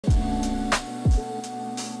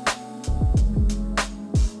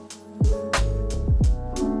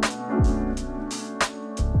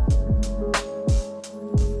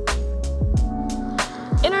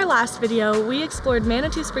last video, we explored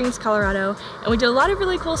Manitou Springs, Colorado, and we did a lot of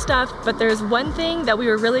really cool stuff, but there's one thing that we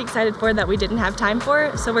were really excited for that we didn't have time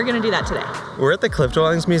for, so we're gonna do that today. We're at the Cliff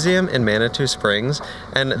Dwellings Museum in Manitou Springs,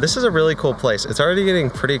 and this is a really cool place. It's already getting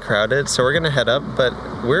pretty crowded, so we're gonna head up, but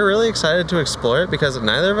we're really excited to explore it because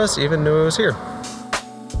neither of us even knew it was here.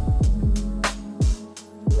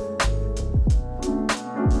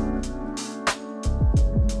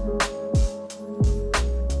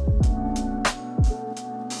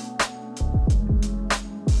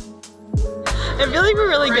 I feel like we're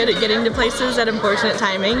really good at getting to places at unfortunate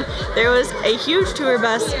timing. There was a huge tour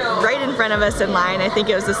bus right in front of us in line. I think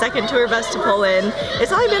it was the second tour bus to pull in.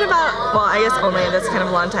 It's only been about, well, I guess only, that's kind of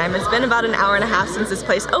a long time. It's been about an hour and a half since this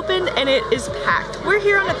place opened, and it is packed. We're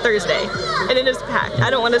here on a Thursday, and it is packed. I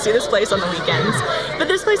don't want to see this place on the weekends. But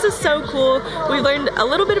this place is so cool. We learned a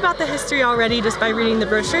little bit about the history already just by reading the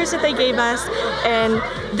brochures that they gave us, and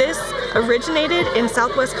this originated in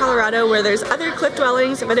southwest Colorado where there's other cliff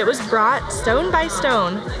dwellings, but it was brought stone by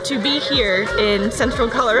stone to be here in central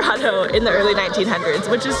Colorado in the early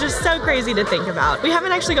 1900s, which is just so crazy to think about. We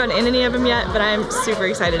haven't actually gone in any of them yet, but I'm super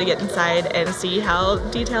excited to get inside and see how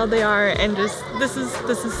detailed they are, and just this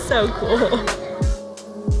is so cool.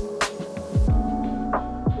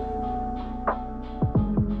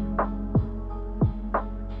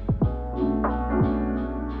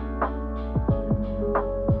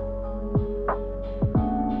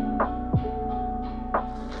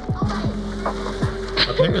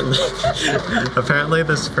 Apparently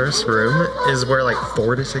this first room is where like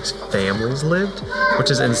 4 to 6 families lived,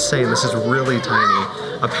 which is insane. This is really tiny.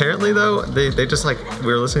 Apparently though, they just like, we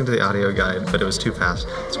were listening to the audio guide, but it was too fast,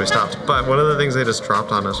 so we stopped. But one of the things they just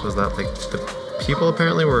dropped on us was that like the people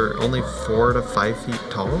apparently were only 4 to 5 feet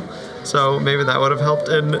tall. So maybe that would have helped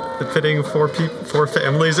in fitting 4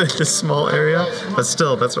 families in this small area. But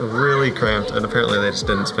still, that's really cramped, and apparently they just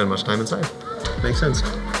didn't spend much time inside. Makes sense.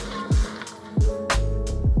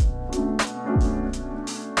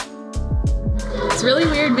 It's really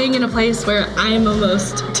weird being in a place where I'm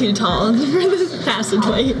almost too tall for the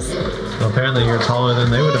passageways. Well, apparently you're taller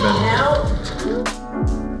than they would have been.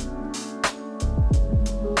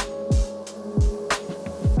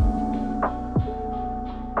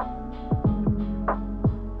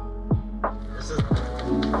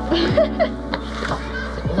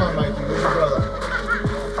 Hold on, Mike, you your brother.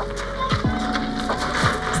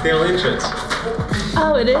 It's the only entrance.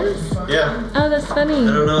 Oh, it is? Yeah. Oh, that's funny.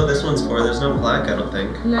 I don't know what this one's for. There's no plaque, I don't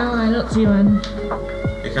think. No, I don't see one.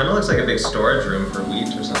 It kind of looks like a big storage room for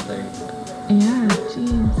wheat or something. Yeah,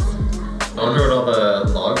 jeez. I wonder what all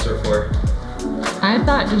the logs are for. I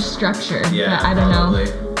thought just structure, Yeah, but I don't probably.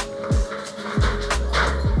 know.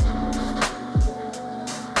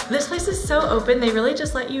 This place is so open, they really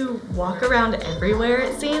just let you walk around everywhere,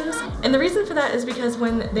 it seems. And the reason for that is because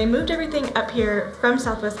when they moved everything up here from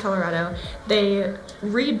southwest Colorado, they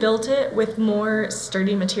rebuilt it with more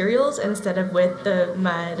sturdy materials instead of with the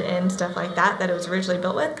mud and stuff like that that it was originally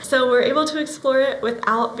built with. So we're able to explore it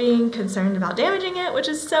without being concerned about damaging it, which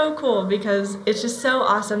is so cool because it's just so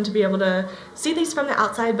awesome to be able to see these from the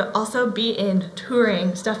outside, but also be in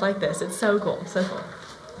touring stuff like this. It's so cool, so cool.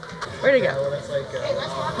 Where'd it go?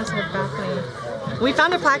 That's our balcony. We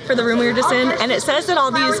found a plaque for the room we were just in, and it says that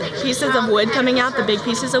all these pieces of wood coming out, the big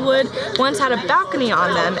pieces of wood, once had a balcony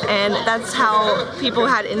on them, and that's how people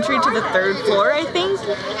had entry to the 3rd floor, I think.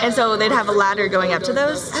 And so they'd have a ladder going up to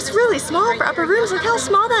those. That's really small for upper rooms. Look how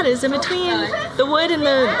small that is in between the wood and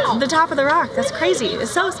the top of the rock. That's crazy.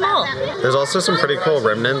 It's so small. There's also some pretty cool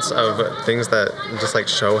remnants of things that just like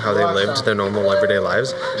show how they lived their normal everyday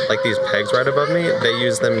lives. Like these pegs right above me, they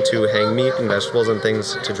use them to hang meat and vegetables and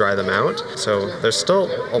things to dry them out. So there's still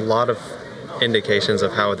a lot of indications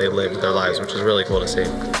of how they lived their lives, which is really cool to see.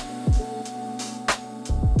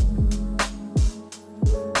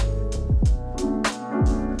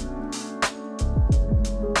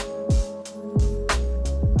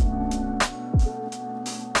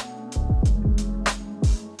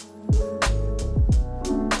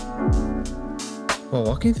 While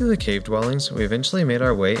walking through the cave dwellings, we eventually made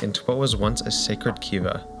our way into what was once a sacred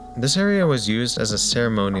kiva. This area was used as a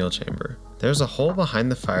ceremonial chamber. There's a hole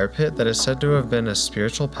behind the fire pit that is said to have been a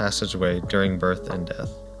spiritual passageway during birth and death.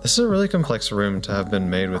 This is a really complex room to have been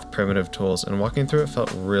made with primitive tools, and walking through it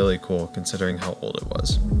felt really cool considering how old it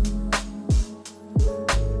was.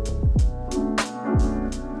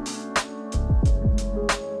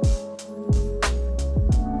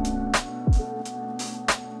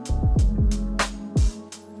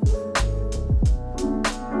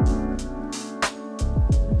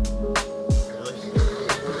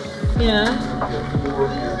 Yeah.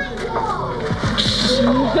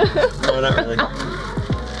 No, not really.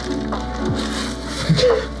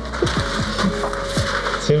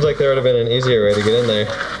 Seems like there would have been an easier way to get in there.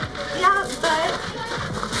 Yeah, but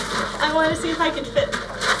I want to see if I can fit.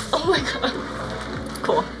 Oh my god.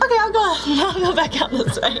 Cool. Okay, I'll go back out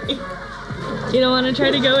this way. You don't want to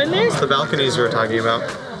try to go in there? It's the balconies we were talking about.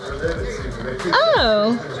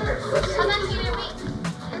 Oh.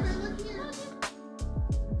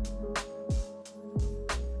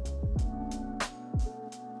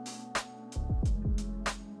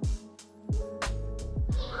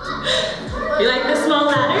 You like the small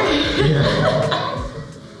ladder? Yeah.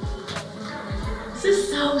 This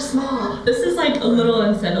is so small. This is like a little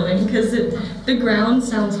unsettling because the ground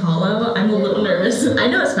sounds hollow. I'm a little nervous. I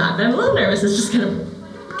know it's not, but I'm a little nervous. It's just gonna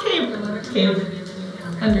cave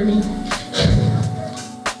under me.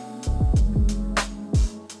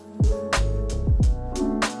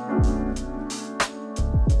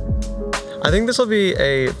 I think this will be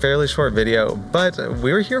a fairly short video, but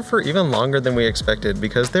we were here for even longer than we expected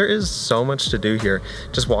because there is so much to do here.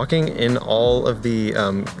 Just walking in all of the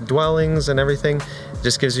dwellings and everything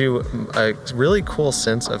just gives you a really cool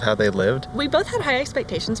sense of how they lived. We both had high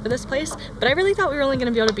expectations for this place, but I really thought we were only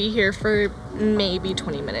gonna be able to be here for maybe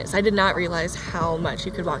 20 minutes. I did not realize how much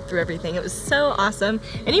you could walk through everything. It was so awesome.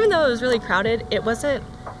 And even though it was really crowded, it wasn't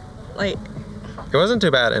like, it wasn't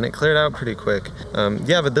too bad and it cleared out pretty quick.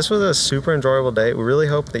 Yeah, but this was a super enjoyable day. We really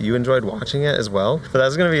hope that you enjoyed watching it as well. But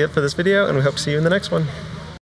that's gonna be it for this video and we hope to see you in the next one.